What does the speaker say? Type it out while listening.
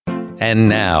And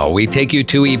now we take you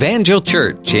to Evangel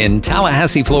Church in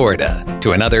Tallahassee, Florida,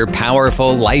 to another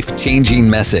powerful, life-changing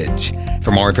message. For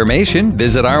more information,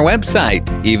 visit our website,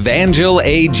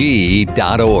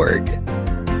 evangelag.org.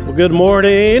 Well, good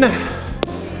morning.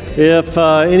 If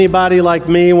anybody like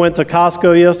me went to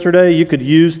Costco yesterday, you could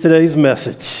use today's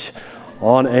message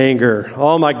on anger.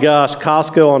 Oh my gosh,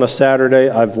 Costco on a Saturday,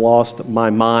 I've lost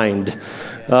my mind.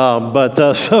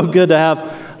 But so good to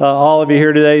have all of you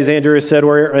here today. As Andrea said,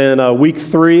 we're in week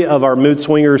 3 of our Mood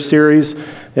Swingers series,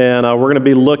 and we're going to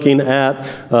be looking at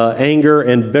anger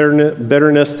and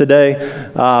bitterness today.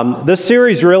 This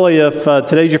series really, if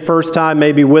today's your first time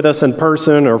maybe with us in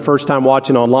person or first time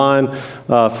watching online,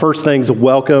 first things,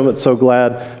 welcome. It's so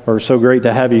great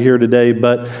to have you here today.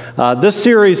 But this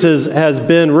series has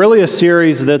been really a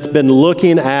series that's been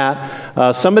looking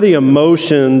at some of the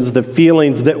emotions, the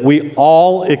feelings that we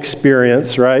all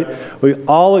experience, right? We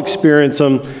all experience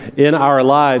them in our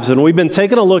lives. And we've been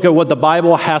taking a look at what the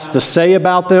Bible has to say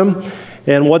about them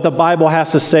and what the Bible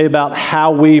has to say about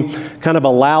how we kind of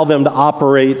allow them to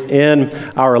operate in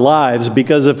our lives.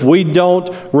 Because if we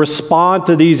don't respond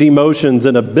to these emotions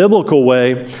in a biblical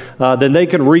way, then they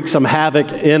can wreak some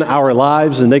havoc in our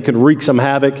lives, and they can wreak some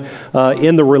havoc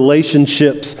in the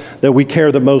relationships that we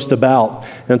care the most about.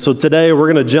 And so today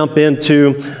we're going to jump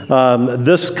into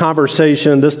this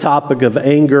conversation, this topic of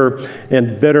anger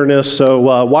and bitterness.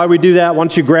 So while we do that, why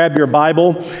don't you grab your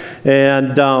Bible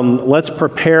and let's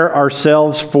prepare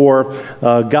ourselves for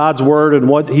God's Word and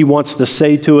what He wants to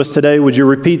say to us today. Would you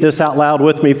repeat this out loud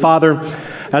with me? Father,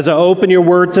 as I open your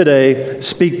Word today,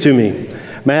 speak to me.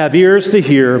 May I have ears to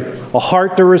hear, a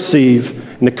heart to receive,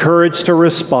 and the courage to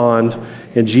respond.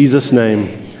 In Jesus'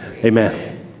 name,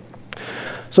 amen.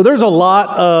 So there's a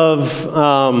lot of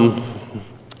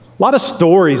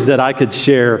stories that I could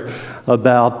share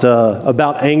about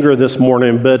anger this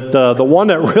morning, but the one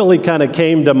that really kind of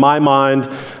came to my mind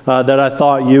that I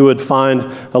thought you would find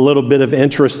a little bit of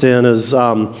interest in is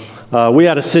we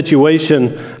had a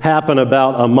situation happen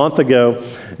about a month ago,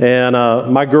 and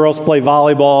my girls play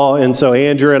volleyball, and so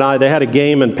Andrea and I, they had a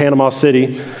game in Panama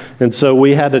City, and so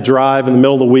we had to drive in the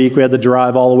middle of the week. We had to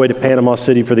drive all the way to Panama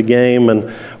City for the game,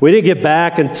 and we didn't get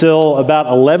back until about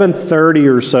 11:30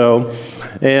 or so.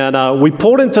 And we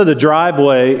pulled into the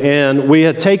driveway, and we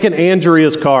had taken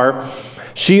Andrea's car.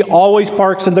 She always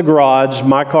parks in the garage.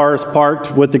 My car is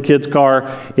parked with the kids'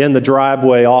 car in the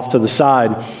driveway off to the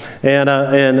side. And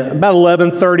about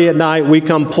 11:30 at night, we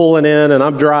come pulling in, and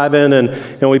I'm driving, and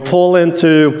we pull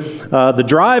into the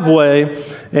driveway,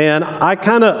 and I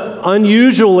kind of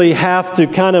unusually have to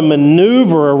kind of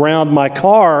maneuver around my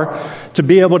car to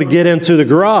be able to get into the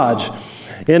garage.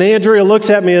 And Andrea looks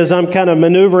at me as I'm kind of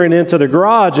maneuvering into the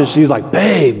garage, and she's like,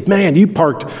 "Babe, man, you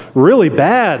parked really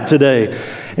bad today."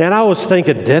 And I was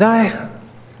thinking, did I?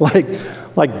 Like,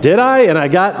 did I? And I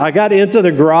got into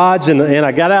the garage, and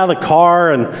I got out of the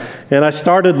car, and I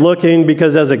started looking,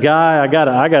 because as a guy, I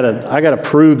gotta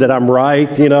prove that I'm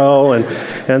right, you know.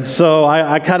 And so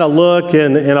I kind of look,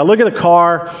 and I look at the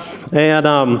car,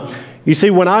 and you see,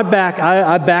 when I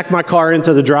back my car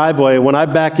into the driveway. When I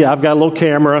back, I've got a little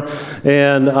camera,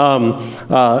 and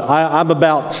I'm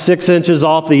about 6 inches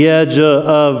off the edge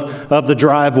of the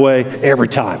driveway every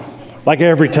time.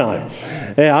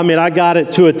 Yeah, I mean, I got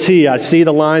it to a T. I see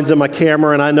the lines in my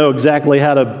camera, and I know exactly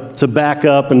how to back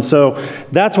up, and so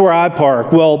that's where I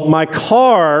park. Well, my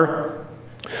car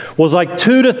was like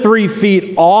 2 to 3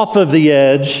 feet off of the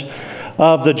edge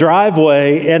of the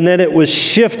driveway, and then it was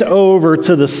shift over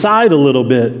to the side a little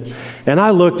bit. And I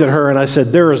looked at her and I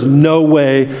said, "There is no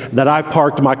way that I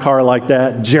parked my car like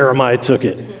that. Jeremiah took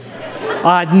it."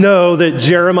 I know that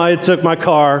Jeremiah took my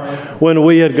car when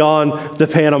we had gone to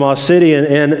Panama City. And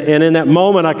in that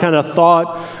moment, I kind of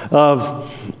thought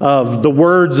of the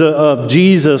words of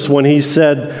Jesus when he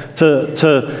said to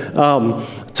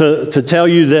tell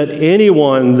you that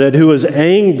anyone who is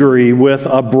angry with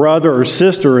a brother or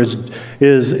sister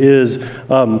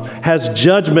has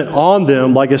judgment on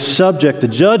them, like is subject to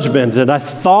judgment. And I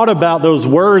thought about those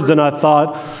words, and I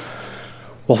thought,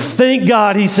 well, thank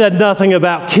God he said nothing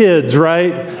about kids,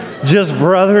 right? Just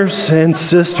brothers and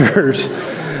sisters.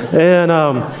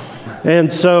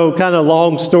 And so, kind of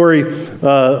long story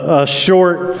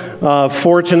short,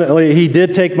 fortunately, he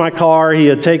did take my car. He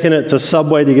had taken it to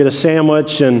Subway to get a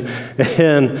sandwich, and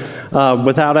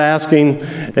without asking,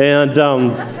 and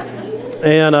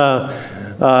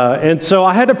so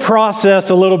I had to process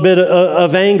a little bit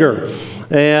of anger.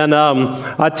 And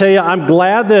I tell you, I'm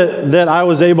glad that I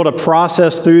was able to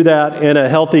process through that in a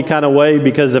healthy kind of way,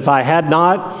 because if I had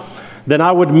not, then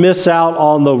I would miss out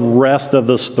on the rest of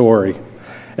the story.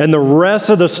 And the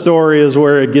rest of the story is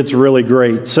where it gets really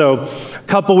great. So a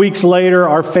couple weeks later,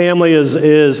 our family is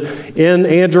in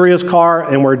Andrea's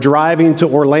car, and we're driving to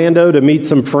Orlando to meet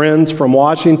some friends from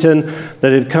Washington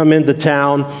that had come into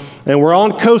town. And we're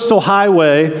on Coastal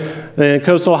Highway. And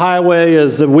Coastal Highway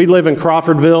we live in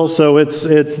Crawfordville, so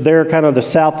it's there kind of the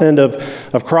south end of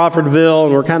Crawfordville,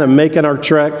 and we're kind of making our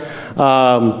trek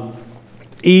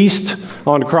east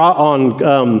on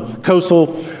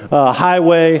Coastal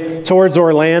Highway towards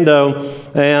Orlando,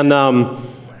 and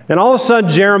all of a sudden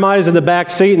Jeremiah's in the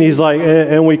back seat, and he's like,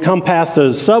 and we come past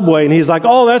a Subway, and he's like,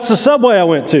 "Oh, that's the Subway I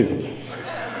went to."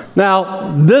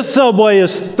 Now, this Subway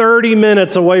is 30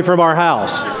 minutes away from our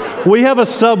house. We have a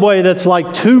Subway that's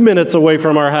like 2 minutes away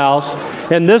from our house,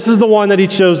 and this is the one that he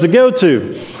chose to go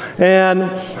to. And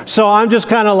so I'm just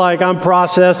kind of like, I'm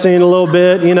processing a little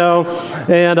bit,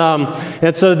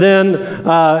 and so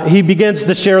then he begins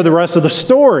to share the rest of the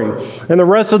story. And the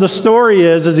rest of the story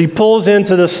is, as he pulls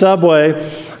into the Subway,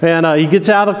 and he gets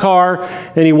out of the car,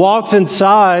 and he walks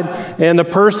inside, and the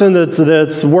person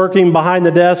that's working behind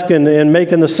the desk and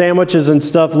making the sandwiches and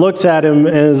stuff looks at him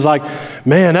and is like,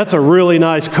 "Man, that's a really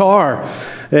nice car."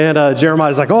 And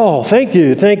Jeremiah's like, "Oh, thank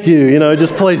you.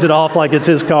 Just plays it off like it's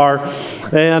his car.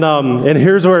 And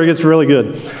here's where it gets really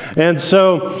good. And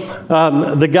so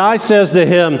the guy says to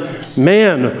him,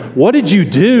 "Man, what did you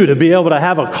do to be able to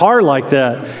have a car like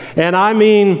that?" And I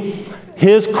mean,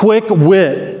 his quick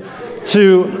wit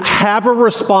to have a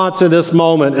response in this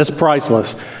moment is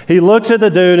priceless. He looks at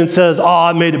the dude and says, "Oh,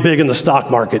 I made it big in the stock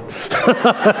market."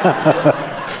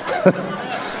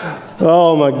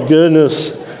 Oh my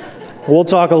goodness. We'll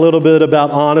talk a little bit about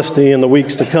honesty in the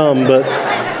weeks to come, but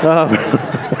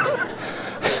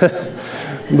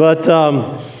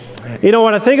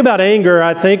when I think about anger,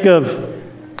 I think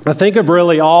of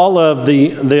really all of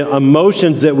the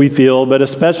emotions that we feel, but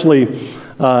especially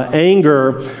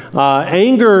anger.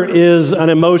 Anger is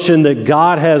an emotion that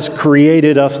God has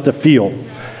created us to feel.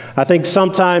 I think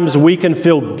sometimes we can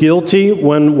feel guilty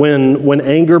when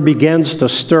anger begins to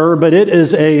stir, but it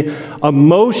is a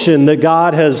emotion that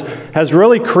God has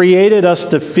really created us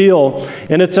to feel.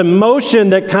 And it's emotion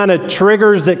that kind of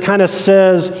triggers, that kind of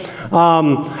says,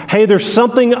 hey, there's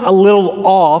something a little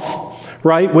off,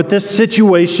 right, with this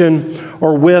situation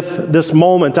or with this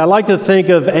moment. I like to think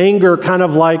of anger kind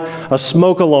of like a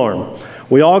smoke alarm.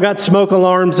 We all got smoke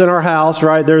alarms in our house,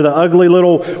 right? They're the ugly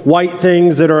little white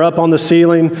things that are up on the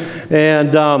ceiling,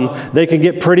 and they can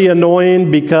get pretty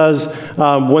annoying because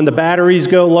when the batteries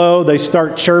go low, they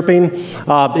start chirping.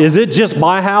 Is it just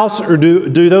my house, or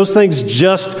do those things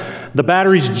the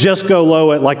batteries just go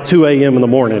low at like 2 a.m. in the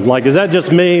morning? Like, is that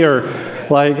just me, or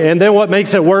like? And then what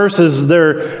makes it worse is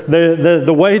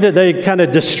the way that they kind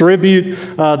of distribute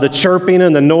the chirping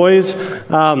and the noise.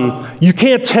 You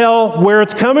can't tell where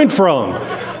it's coming from.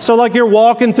 So like you're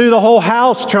walking through the whole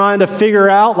house trying to figure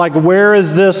out like where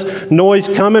is this noise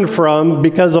coming from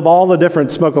because of all the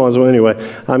different smoke alarms. Well, anyway,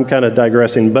 I'm kind of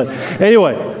digressing, but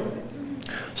anyway.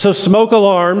 So smoke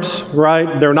alarms,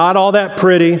 right? They're not all that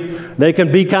pretty. They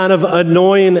can be kind of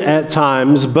annoying at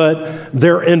times, but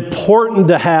they're important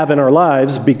to have in our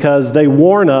lives because they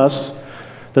warn us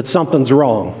that something's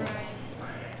wrong.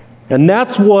 And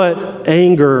that's what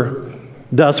anger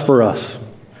does for us.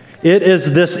 It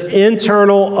is this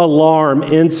internal alarm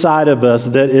inside of us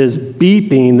that is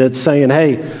beeping, that's saying,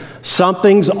 hey,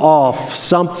 something's off,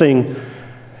 something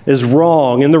is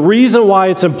wrong. And the reason why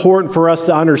it's important for us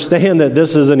to understand that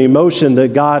this is an emotion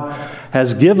that God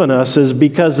has given us is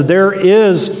because there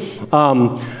is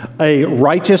a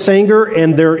righteous anger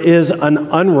and there is an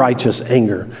unrighteous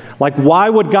anger. Like, why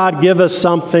would God give us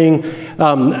something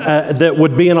that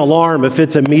would be an alarm if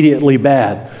it's immediately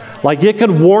bad? Like, it could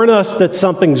warn us that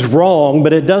something's wrong,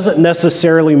 but it doesn't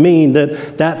necessarily mean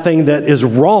that that thing that is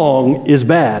wrong is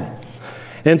bad.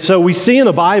 And so we see in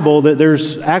the Bible that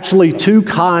there's actually two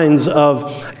kinds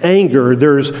of anger.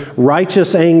 There's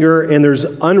righteous anger and there's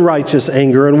unrighteous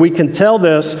anger. And we can tell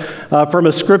this from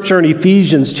a scripture in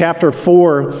Ephesians chapter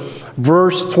 4,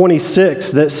 verse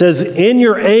 26, that says, in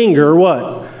your anger,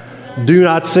 what? Do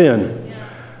not sin.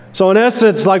 So in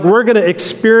essence, like, we're going to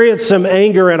experience some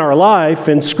anger in our life,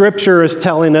 and Scripture is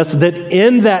telling us that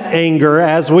in that anger,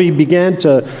 as we begin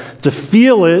to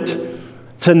feel it,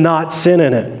 to not sin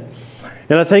in it.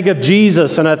 And I think of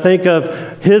Jesus, and I think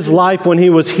of his life when he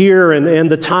was here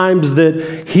and the times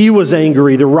that he was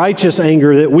angry, the righteous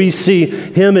anger that we see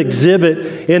him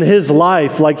exhibit in his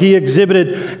life. Like, he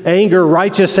exhibited anger,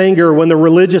 righteous anger, when the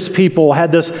religious people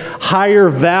had this higher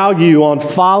value on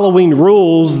following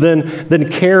rules than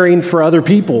caring for other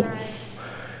people.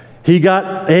 He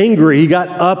got angry. He got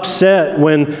upset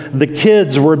when the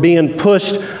kids were being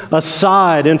pushed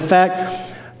aside. In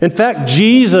fact,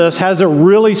 Jesus has a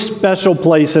really special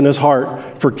place in his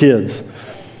heart for kids.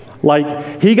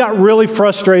 Like, he got really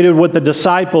frustrated with the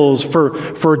disciples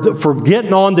for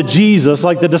getting on to Jesus.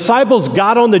 Like, the disciples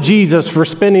got on to Jesus for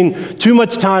spending too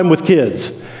much time with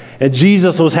kids. And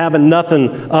Jesus was having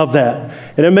nothing of that.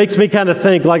 And it makes me kind of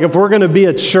think, like, if we're going to be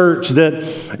a church that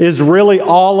is really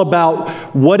all about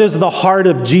what is the heart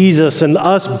of Jesus and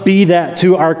us be that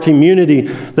to our community,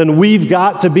 then we've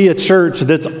got to be a church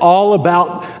that's all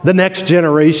about the next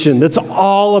generation, that's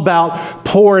all about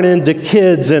pouring into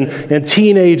kids and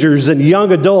teenagers and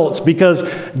young adults, because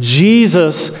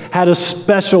Jesus had a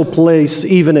special place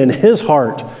even in his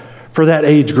heart for that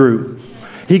age group.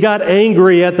 He got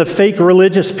angry at the fake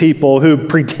religious people who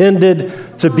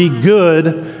pretended to be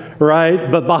good, right?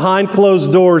 But behind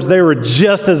closed doors, they were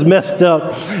just as messed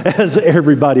up as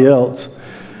everybody else.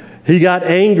 He got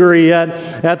angry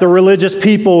at the religious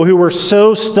people who were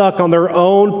so stuck on their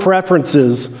own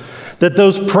preferences that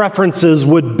those preferences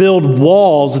would build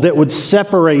walls that would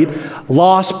separate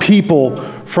lost people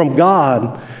from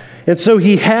God. And so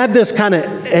he had this kind of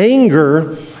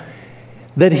anger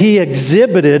that he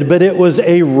exhibited, but it was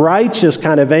a righteous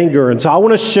kind of anger. And so I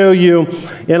want to show you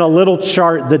in a little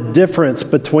chart the difference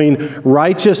between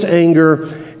righteous anger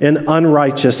and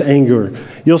unrighteous anger.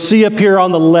 You'll see up here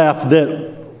on the left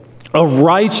that a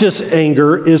righteous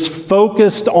anger is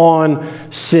focused on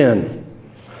sin,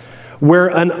 where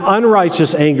an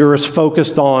unrighteous anger is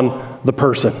focused on the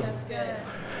person.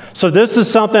 So this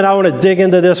is something I want to dig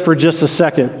into this for just a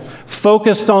second.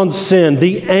 Focused on sin,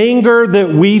 the anger that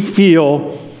we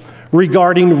feel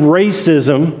regarding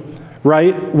racism,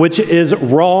 right, which is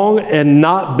wrong and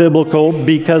not biblical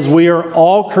because we are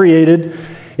all created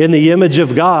in the image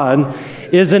of God,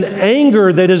 is an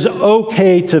anger that is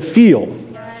okay to feel,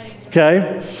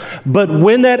 okay? But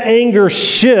when that anger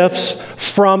shifts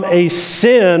from a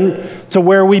sin to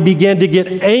where we begin to get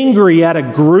angry at a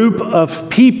group of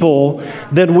people,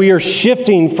 then we are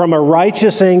shifting from a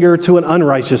righteous anger to an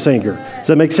unrighteous anger. Does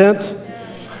that make sense?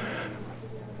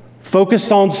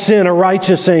 Focused on sin, a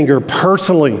righteous anger.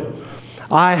 Personally,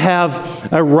 I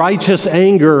have a righteous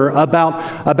anger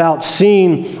about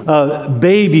seeing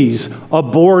babies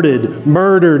aborted,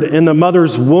 murdered in the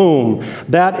mother's womb.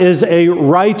 That is a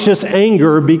righteous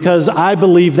anger because I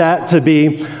believe that to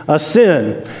be a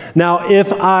sin. Now,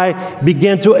 if I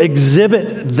begin to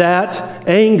exhibit that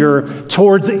anger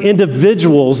towards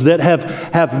individuals that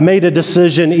have made a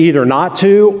decision either not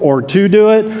to or to do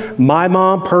it, my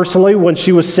mom personally, when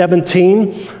she was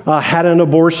 17, had an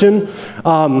abortion.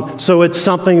 So it's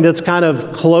something that's kind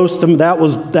of close to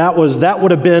that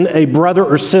would have been a brother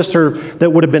or sister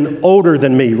that would have been older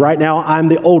than me. Right now, I'm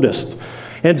the oldest.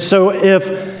 And so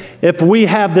if we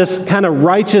have this kind of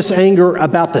righteous anger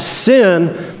about the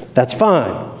sin, that's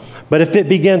fine. But if it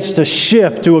begins to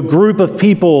shift to a group of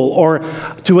people or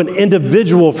to an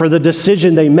individual for the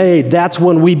decision they made, that's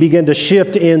when we begin to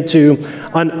shift into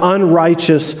an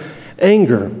unrighteous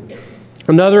anger.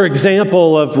 Another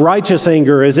example of righteous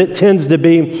anger is it tends to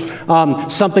be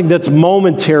something that's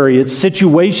momentary. It's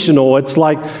situational. It's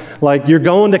like you're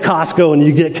going to Costco and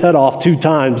you get cut off 2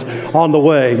 times on the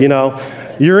way, you know.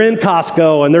 You're in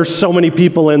Costco and there's so many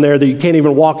people in there that you can't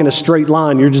even walk in a straight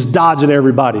line. You're just dodging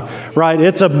everybody, right?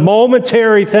 It's a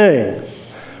momentary thing.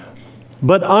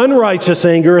 But unrighteous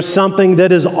anger is something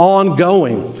that is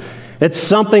ongoing. It's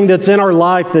something that's in our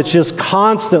life that's just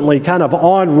constantly kind of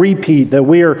on repeat, that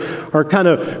we are kind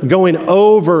of going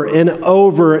over and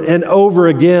over and over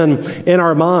again in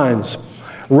our minds.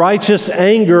 Righteous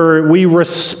anger, we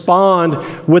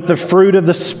respond with the fruit of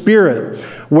the Spirit,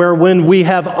 where when we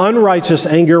have unrighteous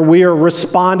anger, we are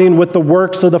responding with the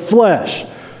works of the flesh,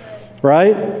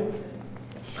 right?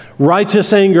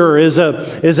 Righteous anger is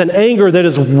an anger that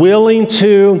is willing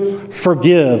to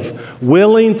forgive,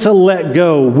 willing to let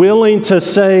go, willing to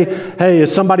say, hey, if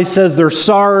somebody says they're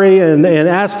sorry and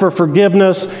ask for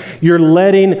forgiveness, you're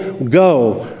letting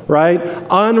go, right?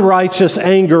 Unrighteous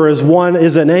anger is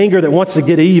an anger that wants to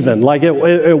get even, like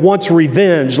it wants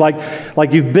revenge,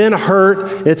 like you've been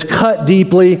hurt, it's cut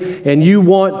deeply, and you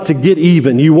want to get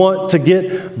even, you want to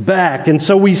get back. And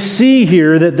so we see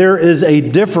here that there is a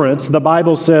difference. The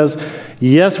Bible says,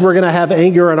 yes, we're going to have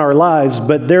anger in our lives,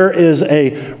 but there is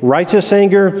a righteous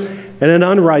anger and an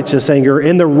unrighteous anger.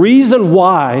 And the reason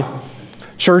why,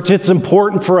 church, it's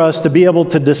important for us to be able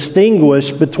to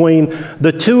distinguish between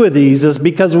the two of these is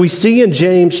because we see in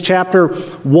James chapter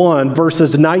 1,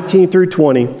 verses 19 through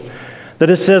 20, that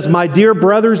it says, my dear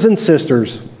brothers and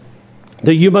sisters,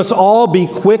 that you must all be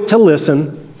quick to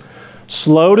listen,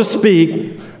 slow to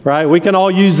speak, right? We can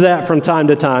all use that from time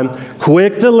to time.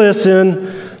 Quick to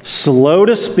listen, slow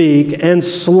to speak, and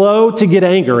slow to get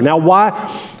angry. Now,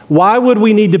 why would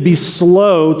we need to be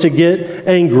slow to get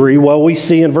angry? Well, we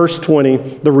see in verse 20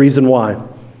 the reason why.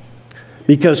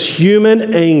 Because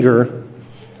human anger,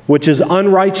 which is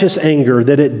unrighteous anger,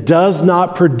 that it does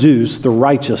not produce the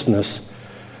righteousness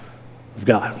of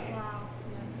God.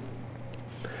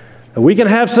 And we can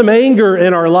have some anger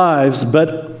in our lives,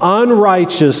 but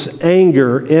unrighteous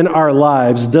anger in our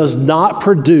lives does not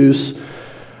produce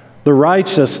the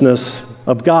righteousness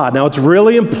of God. Now, it's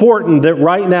really important that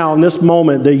right now in this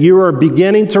moment that you are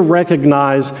beginning to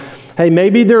recognize, hey,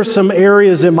 maybe there's some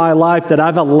areas in my life that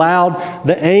I've allowed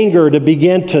the anger to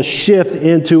begin to shift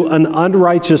into an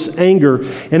unrighteous anger.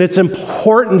 And it's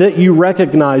important that you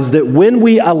recognize that when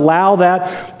we allow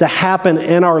that to happen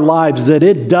in our lives, that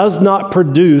it does not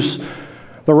produce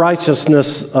the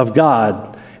righteousness of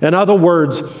God. In other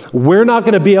words, we're not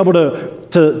going to be able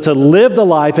to live the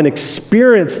life and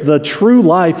experience the true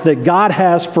life that God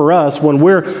has for us when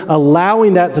we're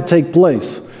allowing that to take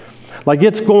place. Like,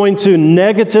 it's going to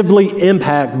negatively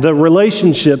impact the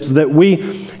relationships that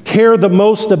we care the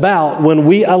most about when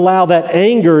we allow that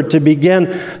anger to begin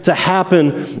to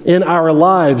happen in our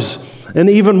lives. And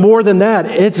even more than that,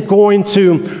 it's going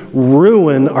to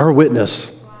ruin our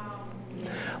witness.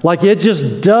 Like, it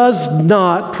just does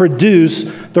not produce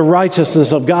the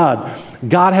righteousness of God.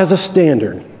 God has a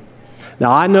standard.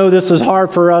 Now, I know this is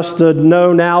hard for us to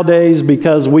know nowadays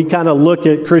because we kind of look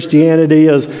at Christianity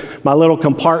as my little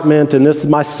compartment, and this is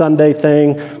my Sunday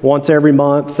thing once every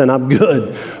month, and I'm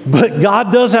good. But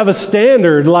God does have a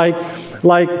standard, like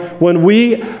when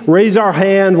we raise our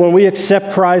hand, when we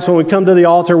accept Christ, when we come to the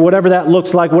altar, whatever that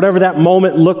looks like, whatever that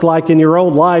moment looked like in your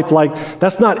own life, like,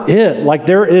 that's not it. Like,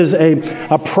 there is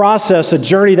a process, a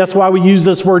journey. That's why we use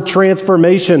this word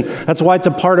transformation. That's why it's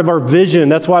a part of our vision.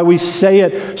 That's why we say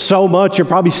it so much. You're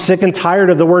probably sick and tired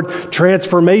of the word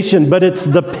transformation, but it's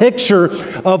the picture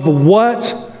of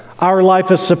what our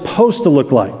life is supposed to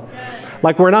look like.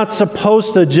 Like, we're not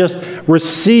supposed to just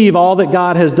receive all that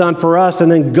God has done for us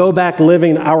and then go back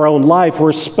living our own life.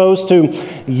 We're supposed to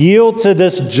yield to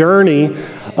this journey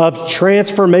of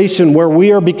transformation where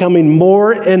we are becoming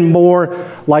more and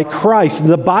more like Christ.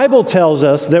 The Bible tells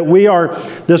us that we are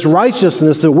this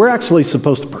righteousness, that we're actually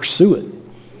supposed to pursue it.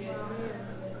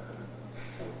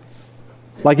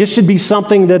 Like, it should be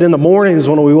something that in the mornings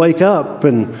when we wake up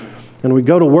and we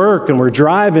go to work and we're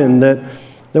driving, that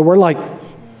we're like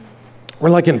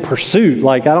in pursuit.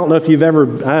 Like, I don't know if you've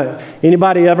ever,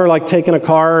 anybody ever like taken a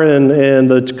car and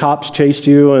the cops chased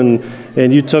you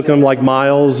and you took them like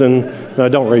miles and, no,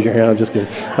 don't raise your hand, I'm just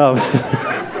kidding.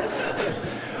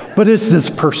 But it's this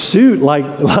pursuit, like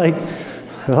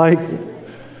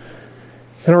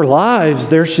in our lives,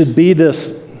 there should be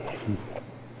this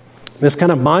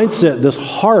kind of mindset, this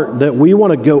heart that we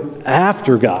want to go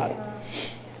after God.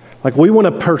 Like, we want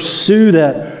to pursue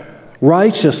that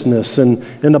righteousness, and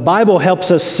the Bible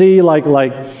helps us see like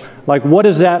what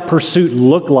does that pursuit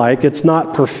look like? It's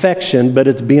not perfection, but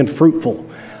it's being fruitful.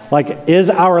 Like, is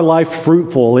our life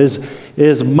fruitful?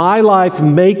 Is my life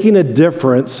making a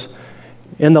difference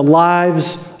in the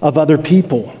lives of other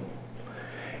people?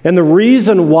 And the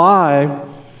reason why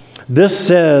this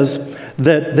says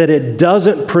that it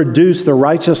doesn't produce the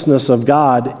righteousness of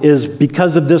God is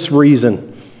because of this reason.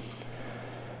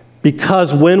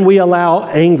 Because when we allow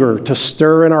anger to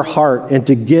stir in our heart and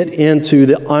to get into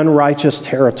the unrighteous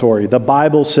territory, the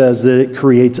Bible says that it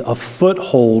creates a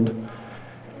foothold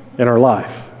in our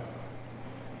life.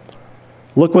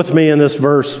 Look with me in this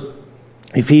verse,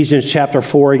 Ephesians chapter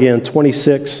 4 again,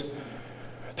 26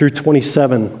 through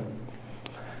 27.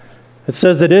 It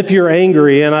says that if you're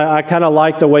angry, and I kind of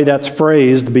like the way that's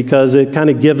phrased because it kind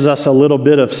of gives us a little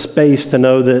bit of space to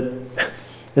know that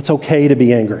it's okay to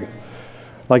be angry.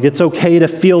 Like, it's okay to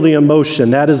feel the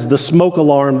emotion. That is the smoke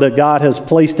alarm that God has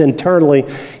placed internally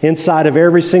inside of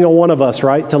every single one of us,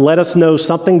 right? To let us know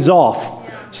something's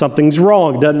off, something's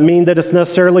wrong. Doesn't mean that it's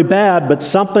necessarily bad, but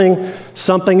something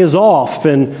is off.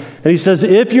 And he says,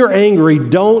 if you're angry,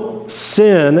 don't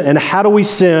sin. And how do we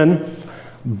sin?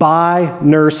 By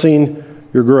nursing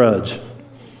your grudge.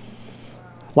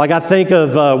 Like, I think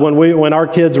of when our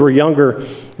kids were younger,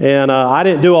 and I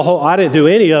didn't do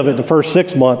any of it the first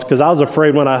 6 months because I was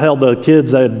afraid when I held the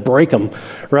kids they'd break them,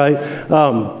 right?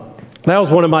 That was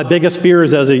one of my biggest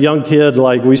fears as a young kid.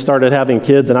 Like, we started having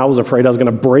kids, and I was afraid I was going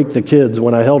to break the kids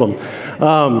when I held them.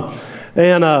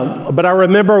 But I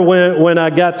remember when I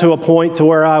got to a point to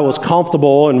where I was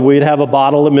comfortable, and we'd have a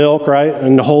bottle of milk, right,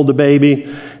 and hold the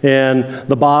baby, and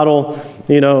the bottle,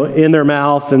 in their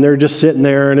mouth, and they're just sitting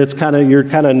there, and you're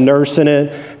kind of nursing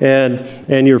it,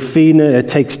 and you're feeding it. It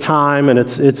takes time, and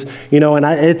that's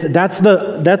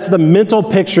the mental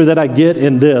picture that I get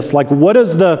in this. Like, what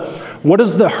is the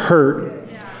hurt?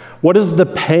 What is the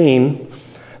pain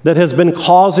that has been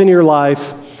caused in your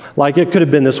life? Like, it could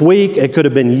have been this week, it could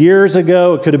have been years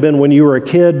ago, it could have been when you were a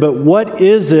kid, but what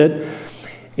is it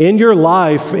in your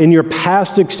life, in your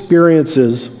past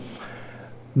experiences,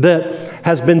 that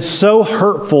has been so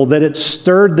hurtful that it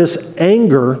stirred this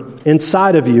anger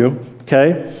inside of you,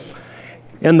 okay?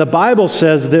 And the Bible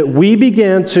says that we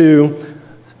began to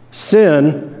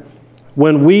sin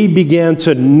when we began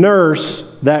to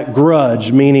nurse that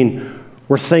grudge, meaning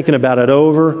we're thinking about it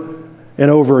over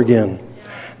and over again.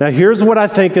 Now, here's what I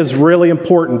think is really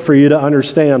important for you to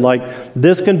understand. Like,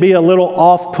 this can be a little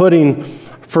off-putting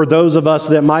for those of us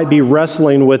that might be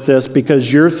wrestling with this,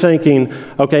 because you're thinking,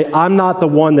 okay, I'm not the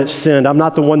one that sinned. I'm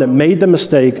not the one that made the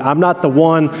mistake. I'm not the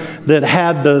one that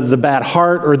had the bad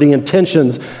heart or the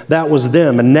intentions. That was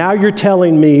them. And now you're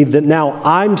telling me that now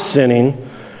I'm sinning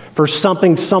for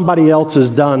something somebody else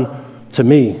has done to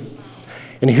me.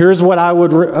 And here's what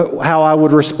how I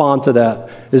would respond to that,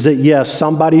 is that yes,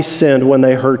 somebody sinned when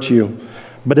they hurt you,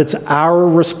 but it's our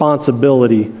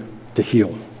responsibility to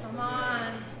heal.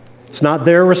 It's not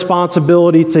their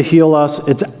responsibility to heal us,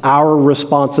 it's our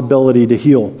responsibility to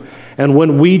heal. And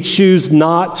when we choose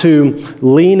not to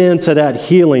lean into that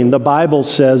healing, the Bible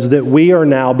says that we are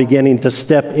now beginning to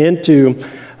step into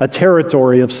a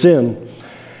territory of sin.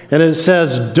 And it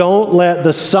says, don't let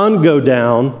the sun go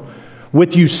down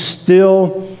with you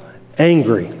still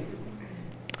angry.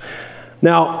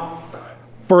 Now,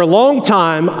 for a long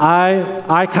time,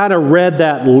 I kind of read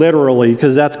that literally,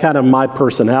 because that's kind of my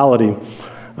personality.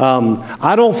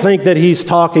 I don't think that he's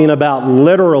talking about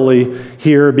literally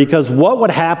here, because what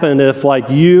would happen if, like,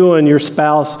 you and your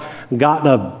spouse got in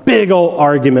a big old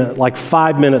argument like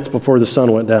 5 minutes before the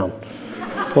sun went down?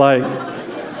 Like,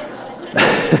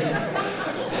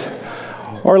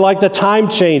 or like the time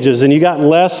changes and you got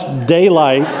less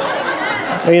daylight,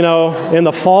 in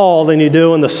the fall than you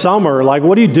do in the summer. Like,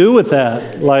 what do you do with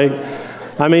that? Like,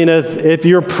 I mean, if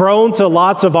you're prone to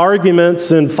lots of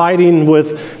arguments and fighting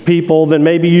with people, then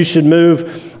maybe you should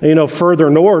move, further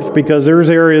north, because there's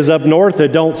areas up north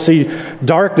that don't see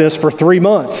darkness for 3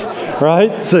 months,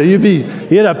 right? So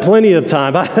you'd have plenty of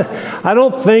time. I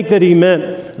don't think that he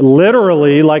meant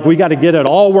literally, like we got to get it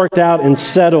all worked out and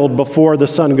settled before the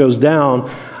sun goes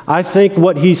down. I think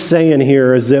what he's saying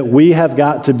here is that we have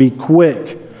got to be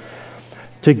quick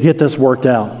to get this worked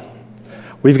out.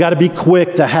 We've got to be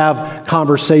quick to have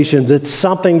conversations. It's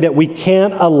something that we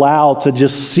can't allow to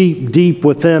just seep deep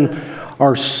within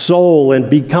our soul and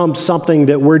become something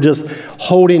that we're just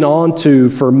holding on to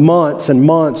for months and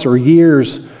months or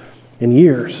years and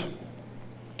years.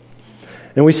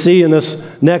 And we see in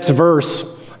this next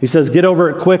verse, he says, get over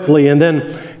it quickly. And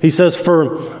then he says,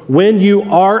 for when you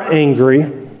are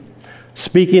angry,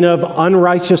 speaking of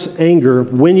unrighteous anger,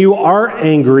 when you are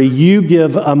angry, you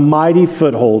give a mighty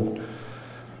foothold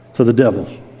to the devil.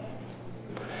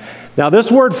 Now, this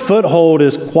word foothold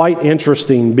is quite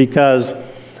interesting, because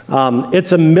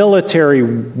it's a military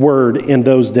word in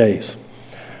those days.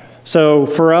 So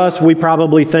for us, we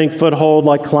probably think foothold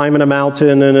like climbing a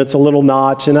mountain and it's a little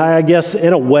notch. And I guess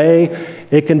in a way,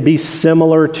 it can be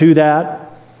similar to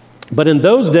that. But in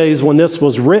those days when this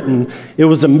was written, it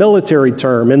was a military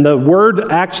term. And the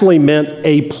word actually meant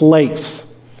a place.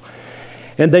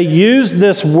 And they used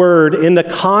this word in the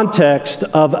context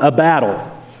of a battle.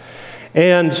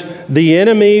 And the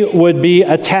enemy would be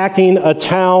attacking a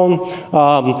town.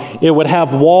 It would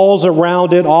have walls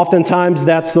around it. Oftentimes,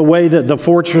 that's the way that the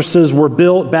fortresses were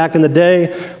built back in the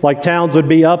day. Like, towns would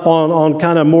be up on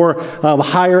kind of more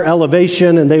higher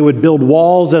elevation, and they would build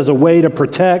walls as a way to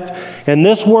protect. And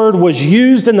this word was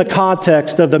used in the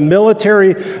context of the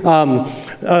military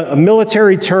a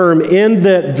military term, in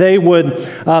that they would,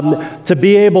 to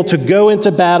be able to go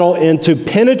into battle and to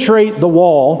penetrate the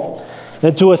wall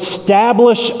and to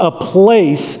establish a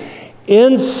place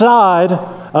inside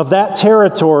of that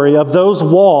territory, of those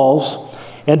walls.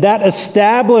 And that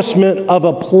establishment of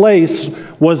a place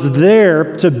was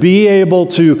there to be able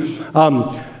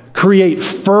to create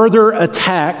further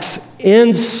attacks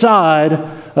inside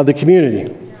of the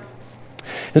community.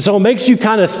 And so it makes you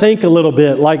kind of think a little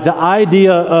bit, like the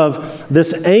idea of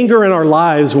this anger in our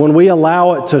lives, when we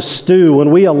allow it to stew,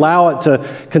 when we allow it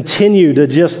to continue to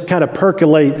just kind of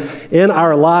percolate in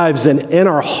our lives and in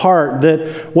our heart,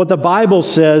 that what the Bible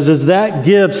says is that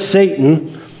gives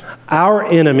Satan, our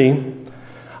enemy,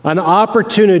 an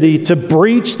opportunity to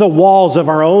breach the walls of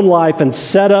our own life and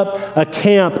set up a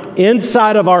camp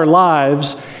inside of our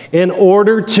lives in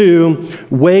order to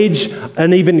wage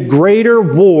an even greater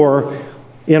war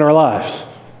in our lives.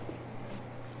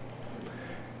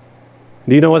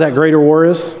 Do you know what that greater war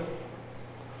is?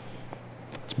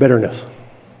 It's bitterness.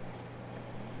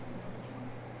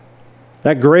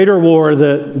 That greater war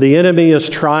that the enemy is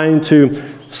trying to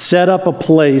set up a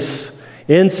place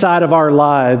inside of our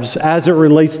lives as it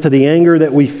relates to the anger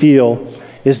that we feel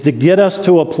is to get us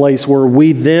to a place where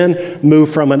we then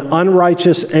move from an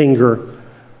unrighteous anger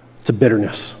to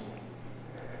bitterness.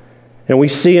 And we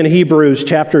see in Hebrews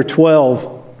chapter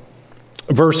 12,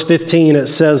 verse 15, it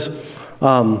says,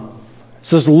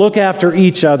 look after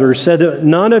each other, so that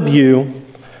none of you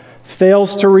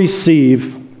fails to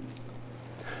receive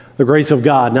the grace of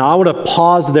God. Now, I want to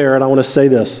pause there and I want to say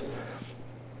this.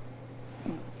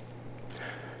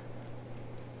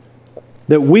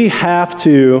 That we have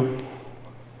to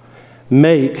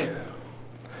make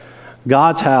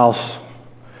God's house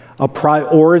a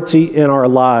priority in our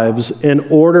lives in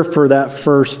order for that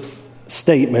first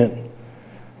statement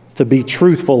to be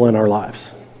truthful in our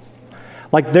lives.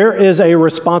 Like there is a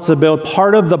responsibility,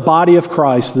 part of the body of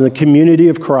Christ and the community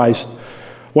of Christ.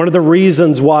 One of the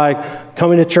reasons why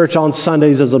coming to church on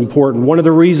Sundays is important. One of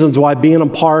the reasons why being a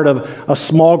part of a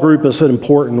small group is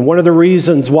important. One of the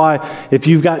reasons why if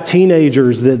you've got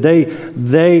teenagers that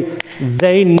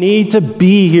they need to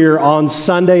be here on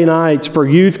Sunday nights for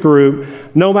youth group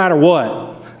no matter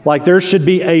what. Like there should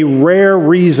be a rare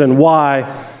reason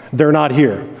why they're not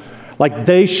here. Like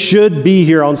they should be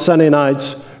here on Sunday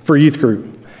nights for youth group.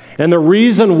 And the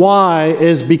reason why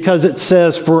is because it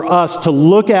says for us to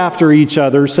look after each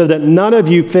other so that none of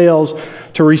you fails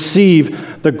to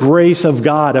receive the grace of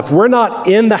God. If we're not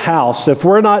in the house, if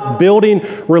we're not building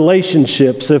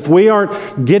relationships, if we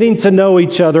aren't getting to know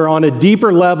each other on a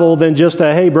deeper level than just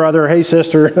a, hey brother, hey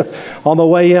sister, on the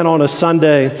way in on a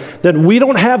Sunday, then we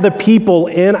don't have the people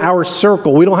in our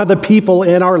circle. We don't have the people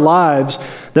in our lives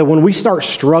that when we start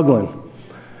struggling,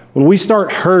 when we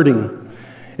start hurting,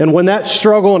 and when that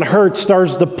struggle and hurt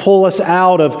starts to pull us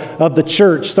out of the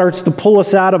church, starts to pull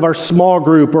us out of our small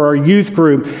group or our youth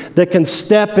group, that can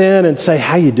step in and say,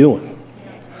 how you doing?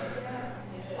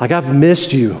 Like, I've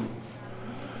missed you.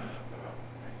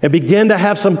 And begin to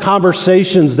have some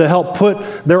conversations to help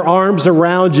put their arms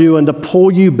around you and to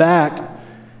pull you back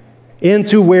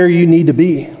into where you need to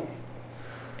be.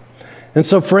 And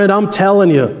so, friend, I'm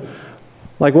telling you,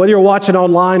 like whether you're watching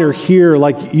online or here,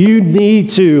 like you need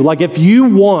to, like if you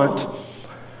want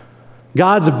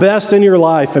God's best in your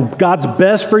life and God's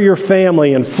best for your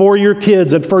family and for your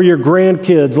kids and for your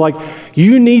grandkids, like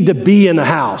you need to be in the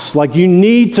house. Like you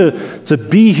need to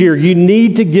be here. You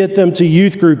need to get them to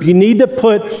youth group. You need to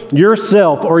put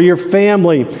yourself or your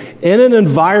family in an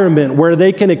environment where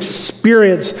they can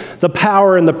experience the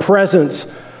power and the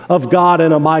presence of God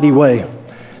in a mighty way.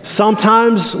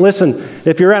 Sometimes, listen,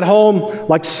 if you're at home,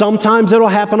 like sometimes it'll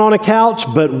happen on a couch,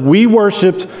 but we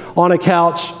worshiped on a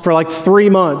couch for like 3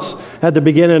 months at the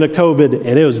beginning of COVID,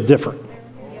 and it was different.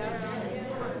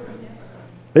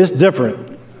 It's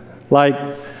different. Like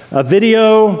a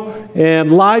video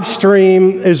and live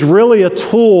stream is really a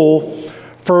tool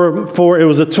it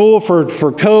was a tool for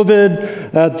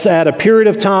COVID at a period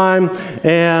of time,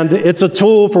 and it's a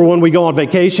tool for when we go on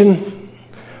vacation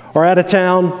or out of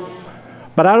town.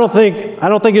 But I don't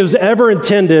think it was ever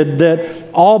intended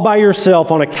that all by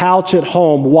yourself on a couch at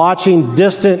home, watching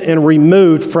distant and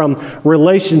removed from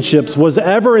relationships, was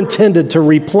ever intended to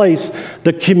replace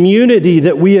the community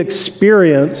that we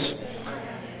experience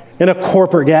in a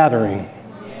corporate gathering.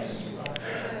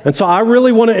 And so I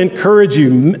really want to encourage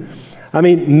you,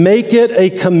 make it a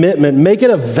commitment, make it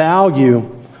a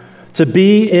value to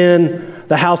be in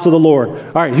the house of the Lord.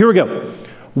 All right, here we go.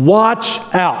 Watch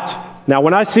out. Now,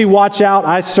 when I see watch out,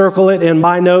 I circle it in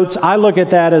my notes. I look at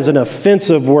that as an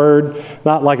offensive word,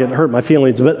 not like it hurt my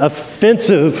feelings, but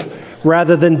offensive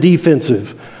rather than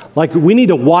defensive. Like we need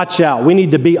to watch out. We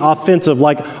need to be offensive,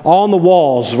 like on the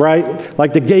walls, right?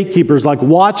 Like the gatekeepers, like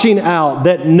watching out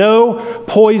that no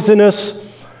poisonous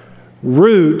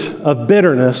root of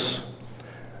bitterness,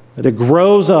 that it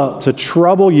grows up to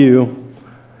trouble you,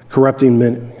 corrupting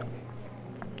many.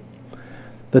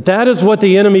 That is what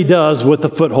the enemy does with the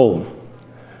foothold.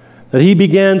 That he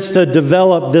begins to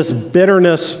develop this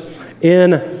bitterness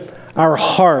in our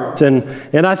heart. And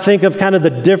I think of kind of the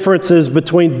differences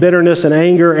between bitterness and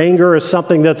anger. Anger is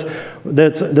something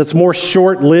that's more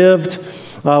short-lived,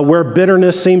 where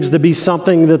bitterness seems to be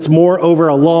something that's more over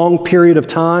a long period of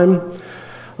time.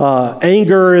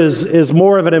 Anger is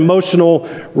more of an emotional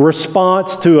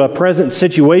response to a present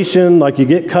situation, like you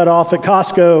get cut off at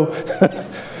Costco,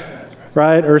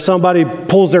 right? Or somebody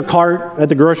pulls their cart at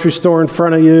the grocery store in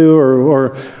front of you,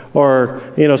 or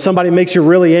somebody makes you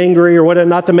really angry or whatever,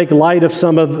 not to make light of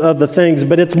some of the things,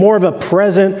 but it's more of a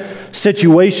present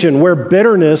situation where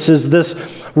bitterness is this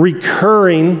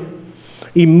recurring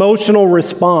emotional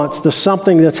response to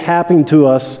something that's happened to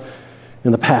us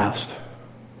in the past.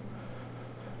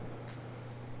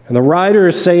 And the writer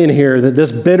is saying here that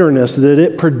this bitterness, that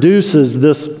it produces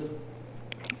this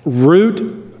root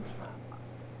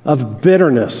of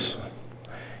bitterness.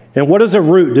 And what does a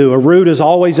root do? A root is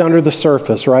always under the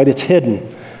surface, right? It's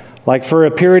hidden. Like for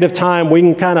a period of time,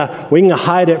 we can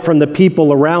hide it from the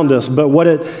people around us. But what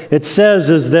it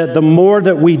says is that the more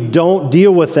that we don't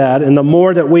deal with that, and the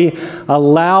more that we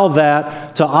allow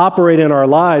that to operate in our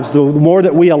lives, the more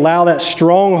that we allow that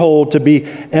stronghold to be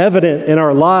evident in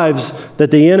our lives that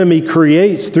the enemy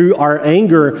creates through our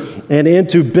anger and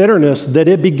into bitterness, that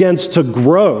it begins to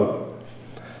grow.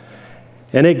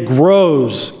 And it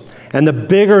grows. And the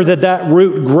bigger that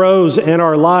root grows in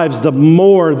our lives, the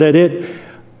more that it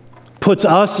puts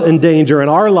us in danger and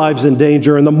our lives in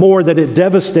danger, and the more that it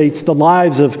devastates the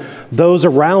lives of those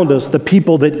around us, the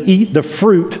people that eat the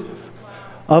fruit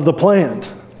of the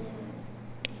plant.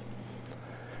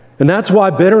 And that's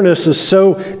why bitterness is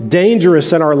so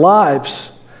dangerous in our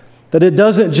lives, that it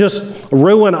doesn't just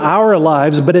ruin our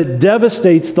lives, but it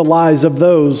devastates the lives of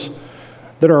those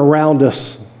that are around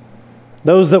us,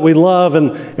 those that we love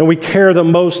and we care the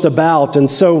most about.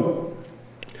 And so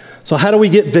how do we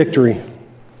get victory?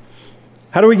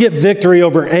 How do we get victory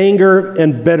over anger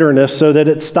and bitterness so that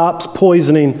it stops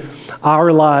poisoning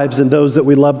our lives and those that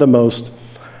we love the most?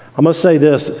 I'm going to say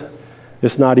this,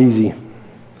 it's not easy.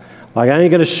 Like, I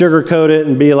ain't going to sugarcoat it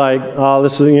and be like, oh,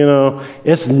 this is,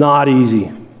 it's not easy.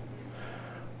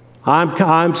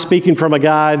 I'm speaking from a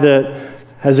guy that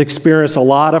has experienced a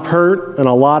lot of hurt and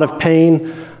a lot of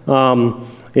pain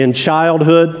in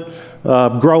childhood,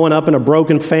 growing up in a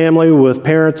broken family with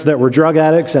parents that were drug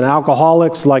addicts and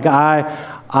alcoholics. Like,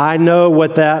 I know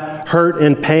what that hurt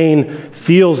and pain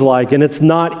feels like, and it's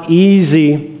not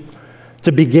easy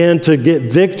to begin to get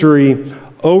victory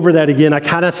over that again. I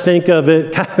kind of think of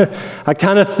it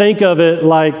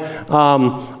like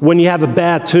when you have a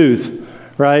bad tooth,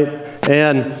 right?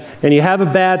 And you have a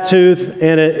bad tooth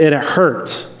and it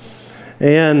hurts.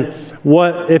 And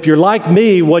if you're like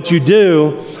me, what you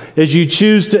do is you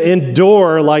choose to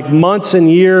endure like months and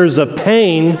years of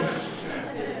pain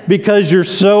because you're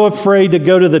so afraid to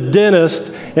go to the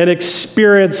dentist and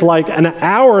experience like an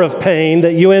hour of pain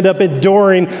that you end up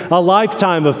enduring a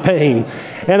lifetime of pain.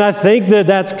 And I think that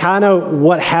that's kind of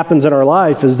what happens in our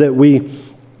life, is that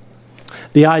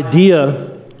the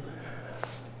idea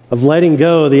of letting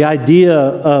go, the idea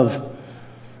of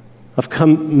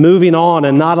moving on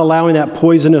and not allowing that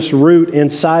poisonous root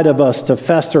inside of us to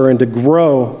fester and to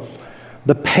grow,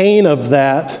 the pain of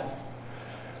that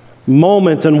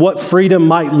moment and what freedom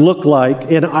might look like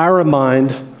in our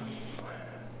mind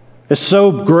is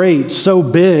so great, so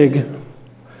big,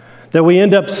 that we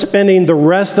end up spending the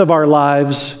rest of our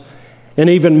lives in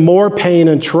even more pain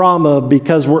and trauma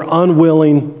because we're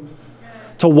unwilling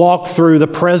to walk through the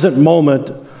present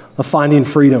moment of finding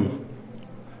freedom.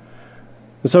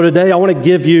 And so today I want to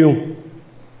give you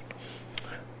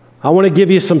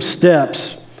some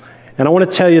steps, and I want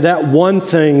to tell you that one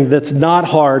thing that's not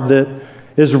hard, that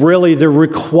is really the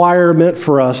requirement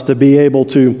for us to be able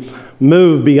to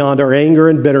move beyond our anger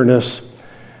and bitterness,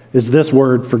 is this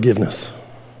word, forgiveness.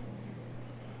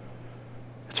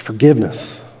 It's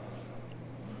forgiveness.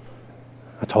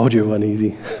 I told you it wasn't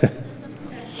easy.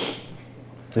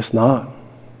 It's not.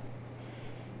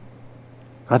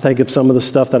 I think of some of the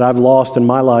stuff that I've lost in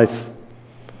my life,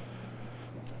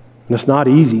 and it's not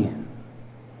easy.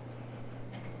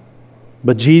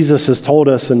 But Jesus has told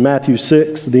us in Matthew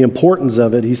 6 the importance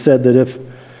of it. He said that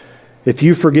if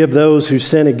you forgive those who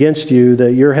sin against you,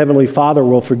 that your heavenly Father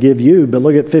will forgive you. But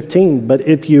look at 15. But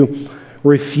if you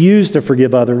refuse to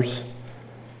forgive others,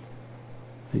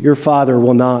 your Father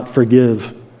will not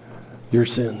forgive your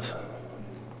sins.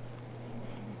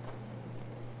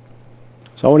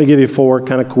 So I want to give you 4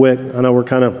 kind of quick. I know we're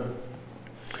kind of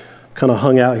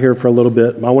hung out here for a little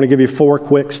bit. I want to give you 4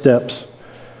 quick steps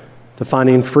to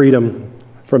finding freedom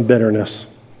from bitterness.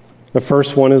 The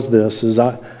first one is this,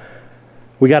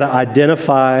 we got to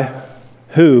identify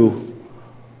who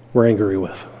we're angry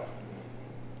with.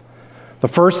 The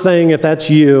first thing, if that's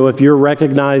you, if you're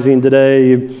recognizing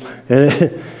today,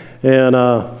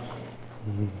 and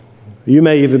you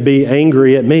may even be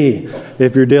angry at me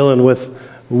if you're dealing with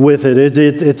it.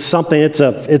 It's something. It's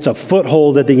a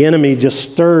foothold that the enemy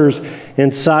just stirs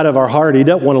inside of our heart. He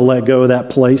doesn't want to let go of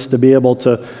that place to be able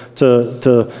to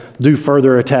do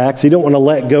further attacks. He don't want to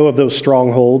let go of those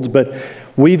strongholds. But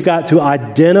we've got to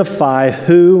identify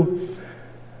who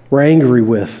we're angry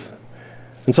with.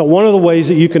 And so one of the ways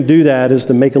that you can do that is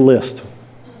to make a list.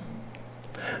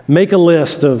 Make a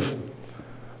list of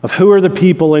who are the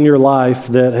people in your life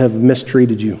that have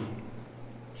mistreated you.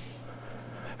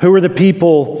 Who are the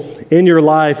people in your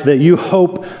life that you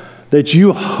hope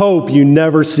you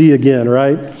never see again,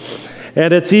 right?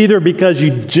 And it's either because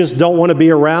you just don't want to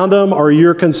be around them or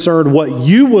you're concerned what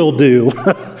you will do,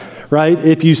 right,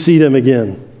 if you see them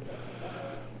again.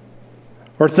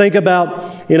 Or think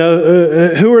about,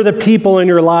 who are the people in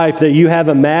your life that you have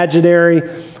imaginary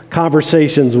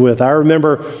conversations with. I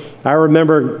remember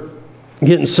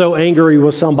getting so angry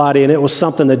with somebody, and it was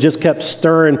something that just kept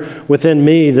stirring within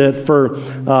me that for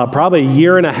probably a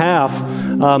year and a half,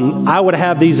 I would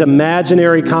have these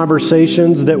imaginary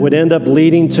conversations that would end up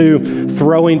leading to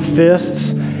throwing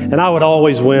fists, and I would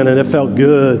always win, and it felt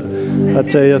good. I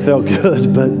tell you, it felt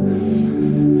good,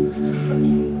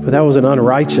 but that was an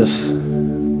unrighteous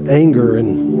anger.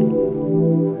 And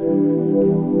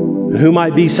who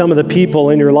might be some of the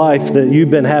people in your life that you've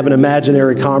been having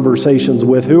imaginary conversations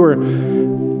with?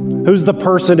 Who's the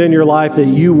person in your life that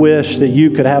you wish that you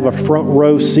could have a front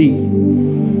row seat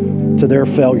to their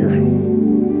failure?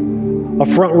 A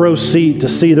front row seat to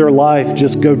see their life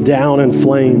just go down in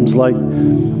flames. Like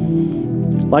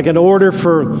in order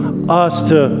for us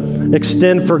to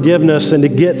extend forgiveness and to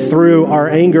get through our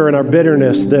anger and our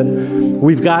bitterness, that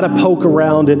we've got to poke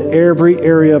around in every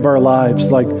area of our lives,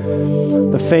 like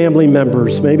the family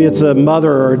members. Maybe it's a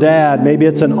mother or a dad. Maybe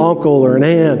it's an uncle or an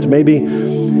aunt. Maybe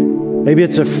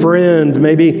it's a friend.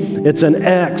 Maybe it's an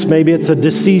ex. Maybe it's a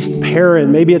deceased parent.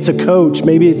 Maybe it's a coach.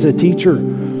 Maybe it's a teacher.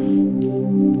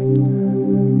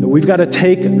 We've got to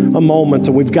take a moment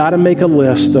and we've got to make a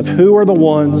list of who are the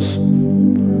ones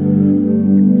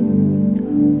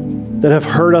that have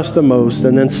hurt us the most.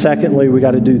 And then secondly, we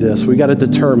got to do this. We got to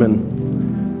determine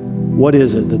what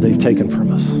is it that they've taken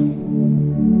from us.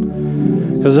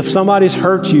 Because if somebody's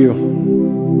hurt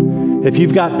you, if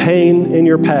you've got pain in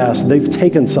your past, they've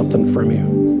taken something from you.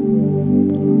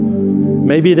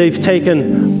 Maybe they've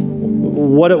taken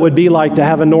what it would be like to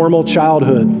have a normal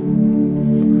childhood.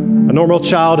 A normal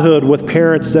childhood with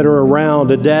parents that are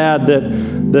around, a dad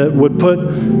that would put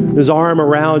his arm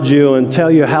around you and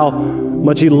tell you how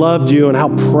much he loved you and how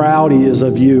proud he is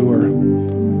of you. Or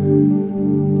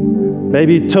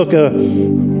maybe he took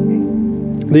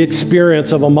the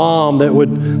experience of a mom that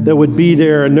would be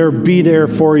there and they'd be there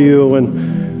for you,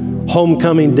 and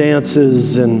homecoming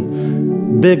dances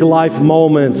and big life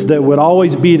moments that would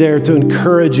always be there to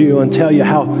encourage you and tell you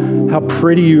how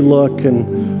pretty you look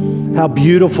and how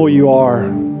beautiful you are.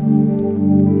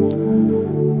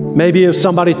 Maybe if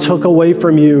somebody took away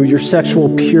from you your sexual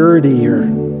purity, or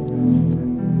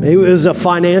maybe it was a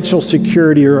financial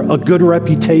security or a good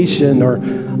reputation or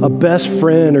a best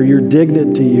friend or your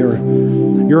dignity or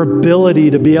your ability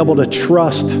to be able to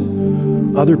trust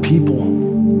other people.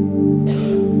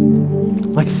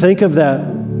 Like, think of that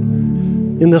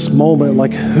in this moment.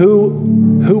 Like,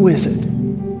 who is it?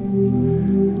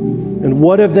 And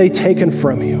what have they taken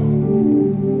from you?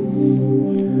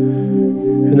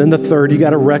 And then the third, you got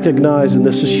to recognize, and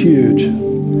this is huge,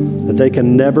 that they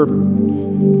can never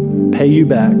pay you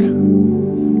back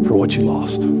for what you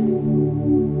lost.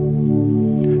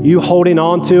 You holding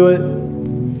on to it,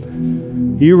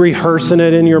 you rehearsing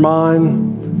it in your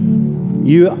mind,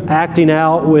 you acting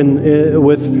out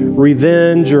with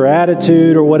revenge or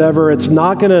attitude or whatever, it's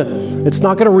not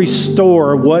gonna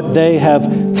restore what they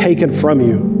have taken from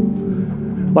you.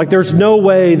 Like, there's no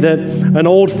way that an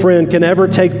old friend can ever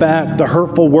take back the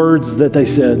hurtful words that they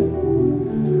said.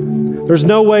 There's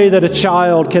no way that a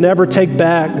child can ever take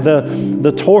back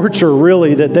the torture,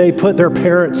 really, that they put their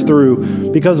parents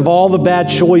through because of all the bad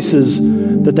choices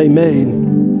that they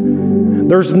made.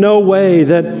 There's no way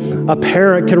that a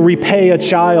parent can repay a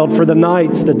child for the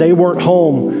nights that they weren't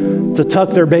home to tuck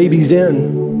their babies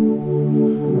in.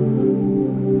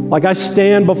 Like, I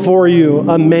stand before you,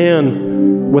 a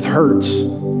man with hurts.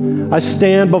 I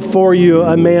stand before you,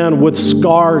 a man with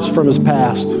scars from his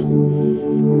past.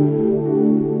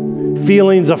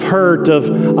 Feelings of hurt of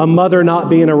a mother not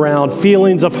being around.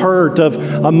 Feelings of hurt of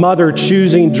a mother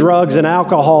choosing drugs and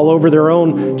alcohol over their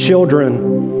own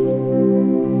children.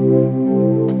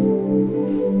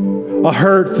 a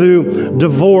hurt through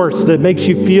divorce that makes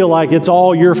you feel like it's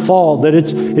all your fault, that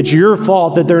it's your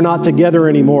fault that they're not together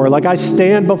anymore. Like, I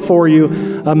stand before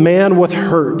you, a man with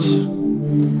hurts.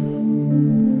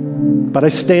 But I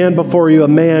stand before you, a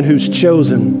man who's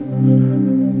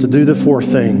chosen to do the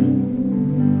fourth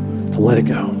thing, to let it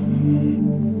go.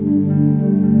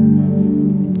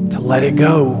 To let it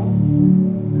go.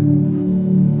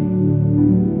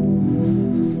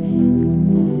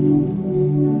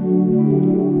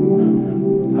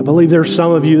 I believe there's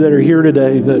some of you that are here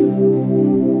today that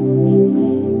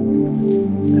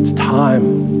it's time.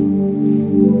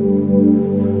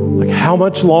 Like, how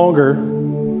much longer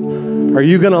are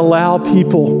you going to allow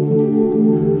people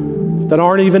that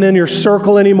aren't even in your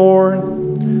circle anymore,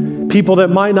 people that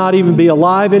might not even be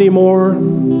alive anymore,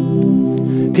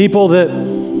 people that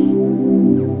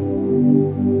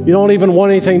you don't even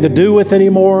want anything to do with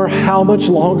anymore? How much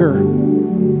longer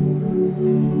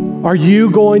are you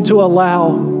going to allow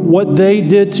what they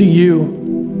did to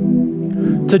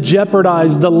you to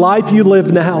jeopardize the life you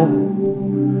live now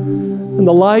and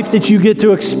the life that you get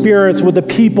to experience with the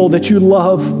people that you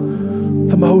love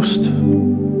the most?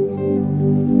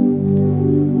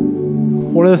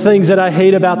 One of the things that I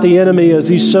hate about the enemy is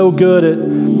he's so good at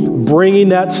bringing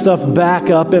that stuff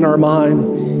back up in our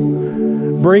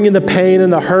mind, bringing the pain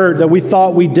and the hurt that we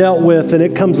thought we dealt with, and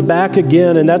it comes back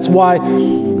again. And that's why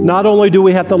not only do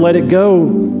we have to let it go,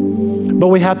 but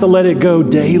we have to let it go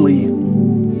daily.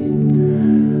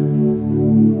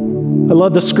 I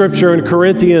love the scripture in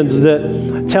Corinthians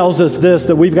that tells us this,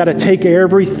 that we've got to take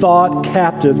every thought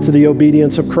captive to the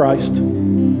obedience of Christ.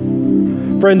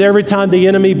 Friend, every time the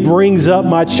enemy brings up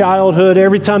my childhood,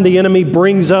 every time the enemy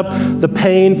brings up the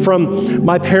pain from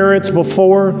my parents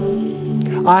before,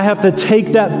 I have to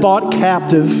take that thought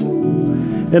captive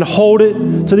and hold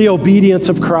it to the obedience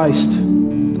of Christ.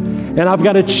 And I've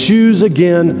got to choose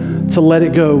again to let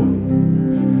it go.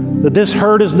 That this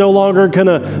hurt is no longer going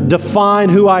to define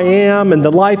who I am and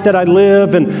the life that I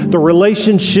live and the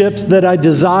relationships that I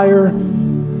desire.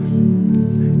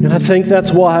 And I think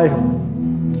that's why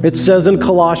it says in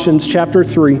Colossians chapter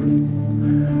 3,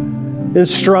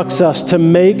 instructs us to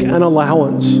make an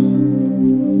allowance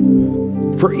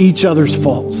for each other's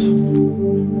faults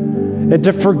and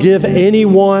to forgive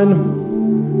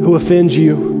anyone who offends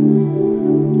you.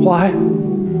 Why?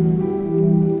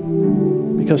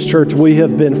 Because, church, we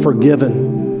have been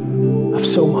forgiven of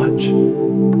so much.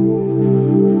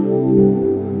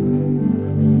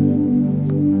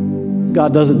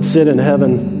 God doesn't sit in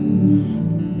heaven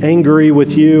angry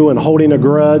with you and holding a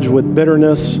grudge with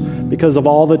bitterness because of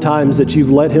all the times that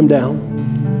you've let him down.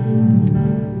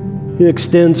 He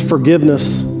extends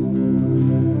forgiveness.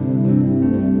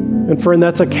 And friend,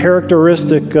 that's a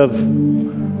characteristic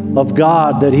of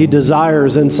God that he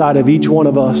desires inside of each one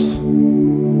of us.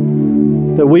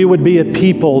 That we would be a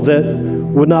people that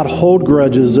would not hold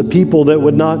grudges, a people that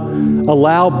would not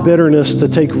allow bitterness to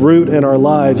take root in our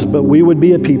lives, but we would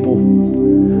be a people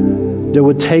that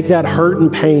would take that hurt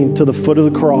and pain to the foot of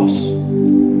the cross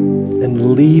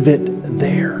and leave it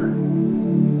there.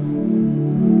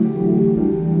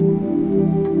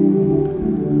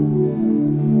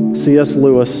 C.S.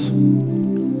 Lewis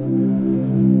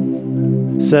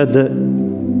said that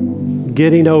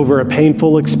getting over a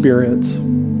painful experience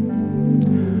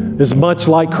is much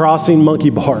like crossing monkey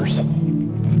bars,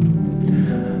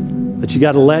 that you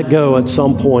got to let go at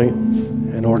some point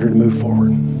in order to move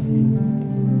forward.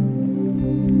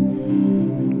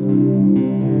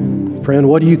 Friend,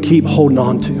 what do you keep holding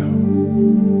on to?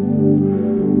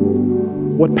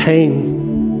 What pain?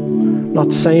 I'm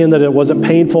not saying that it wasn't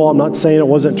painful. I'm not saying it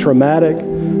wasn't traumatic.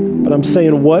 But I'm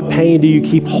saying, what pain do you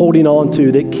keep holding on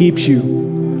to that keeps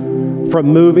you from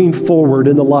moving forward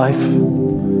in the life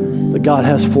that God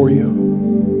has for you?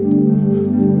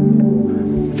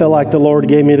 I felt like the Lord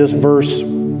gave me this verse.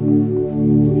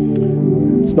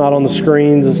 It's not on the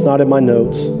screens. It's not in my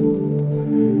notes.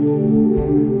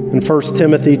 In 1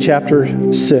 Timothy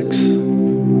chapter 6.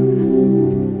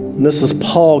 And this is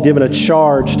Paul giving a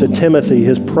charge to Timothy,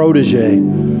 his protege,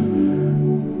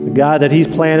 the guy that he's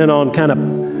planning on kind of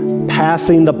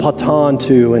passing the baton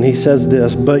to. And he says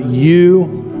this, "But you,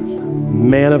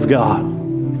 man of God,"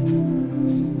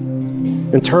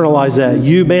 internalize that,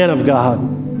 you man of God,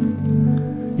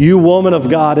 you woman of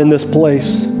God in this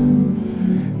place,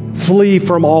 flee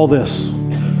from all this.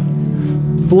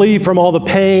 Flee from all the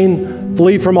pain,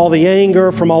 flee from all the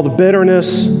anger, from all the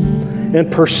bitterness,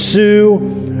 and pursue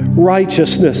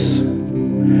righteousness.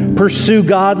 Pursue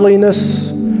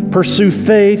godliness, pursue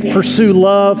faith, pursue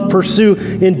love, pursue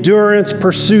endurance,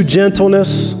 pursue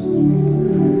gentleness.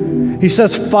 He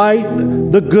says, fight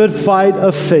the good fight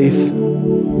of faith.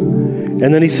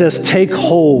 And then he says, take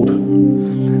hold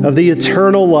of the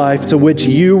eternal life to which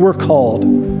you were called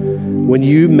when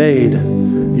you made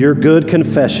your good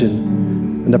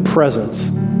confession in the presence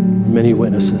of many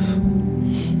witnesses.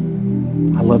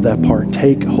 I love that part.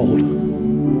 Take hold.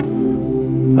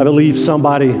 I believe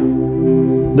somebody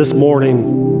this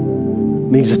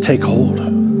morning needs to take hold.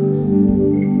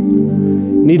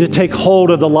 Need to take hold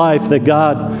of the life that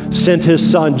God sent his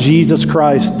son, Jesus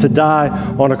Christ, to die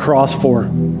on a cross for.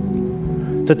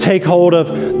 To take hold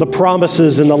of the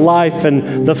promises and the life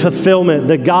and the fulfillment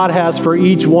that God has for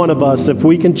each one of us if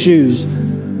we can choose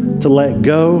to let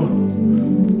go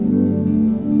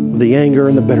of the anger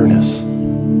and the bitterness.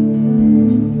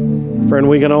 Friend,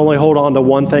 we can only hold on to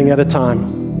one thing at a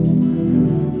time.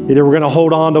 Either we're going to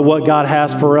hold on to what God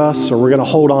has for us, or we're going to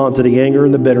hold on to the anger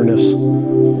and the bitterness.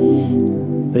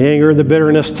 The anger and the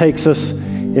bitterness takes us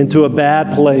into a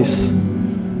bad place.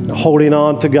 Holding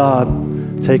on to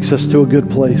God takes us to a good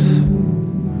place.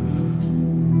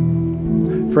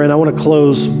 Friend, I want to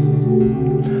close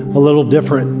a little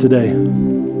different today.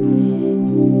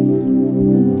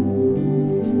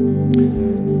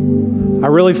 I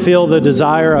really feel the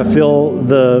desire, I feel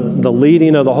the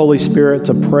leading of the Holy Spirit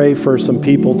to pray for some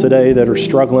people today that are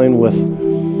struggling with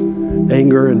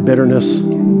anger and bitterness.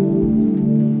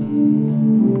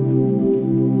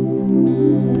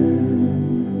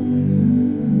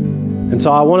 And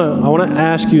so I want to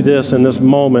ask you this in this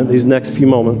moment, these next few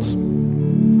moments. I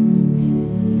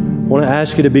want to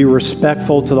ask you to be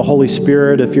respectful to the Holy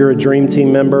Spirit. If you're a Dream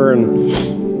Team member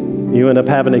and you end up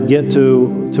having to get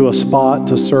to a spot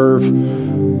to serve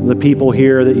the people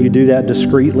here, that you do that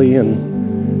discreetly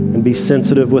and be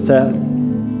sensitive with that.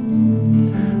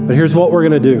 But here's what we're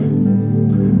going to do,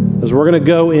 is we're going to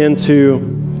go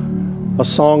into a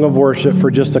song of worship for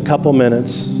just a couple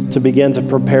minutes to begin to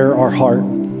prepare our heart.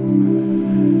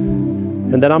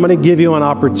 And then I'm going to give you an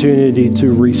opportunity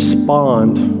to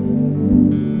respond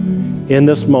in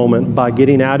this moment by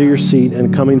getting out of your seat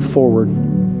and coming forward.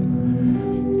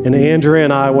 And Andrea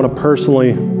and I want to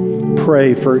personally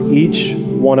pray for each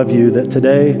one of you that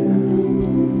today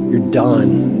you're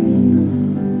done.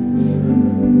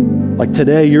 Like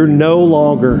today, you're no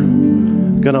longer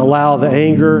going to allow the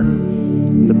anger,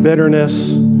 and the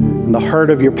bitterness, and the hurt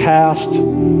of your past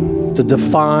to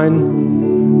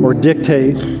define or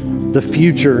dictate the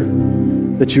future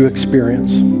that you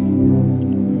experience.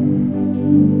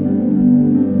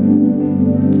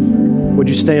 Would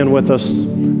you stand with us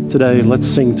today? Let's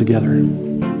sing together.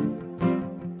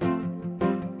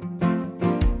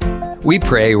 We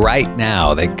pray right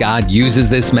now that God uses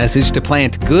this message to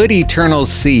plant good eternal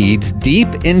seeds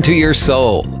deep into your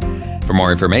soul. For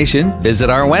more information, visit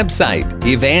our website,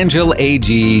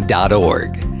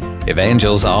 evangelag.org.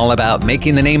 Evangel's all about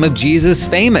making the name of Jesus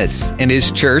famous and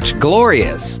his church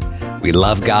glorious. We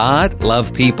love God,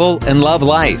 love people, and love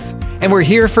life. And we're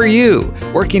here for you,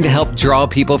 working to help draw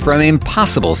people from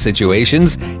impossible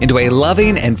situations into a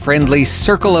loving and friendly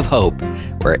circle of hope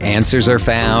where answers are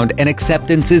found and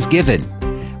acceptance is given.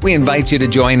 We invite you to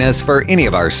join us for any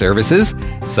of our services,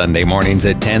 Sunday mornings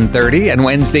at 10:30 and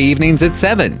Wednesday evenings at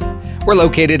 7. We're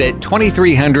located at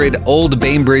 2300 Old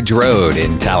Bainbridge Road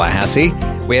in Tallahassee.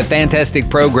 We have fantastic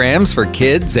programs for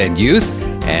kids and youth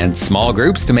and small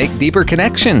groups to make deeper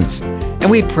connections.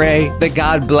 And we pray that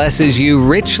God blesses you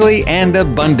richly and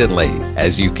abundantly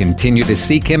as you continue to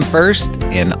seek Him first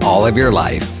in all of your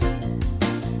life.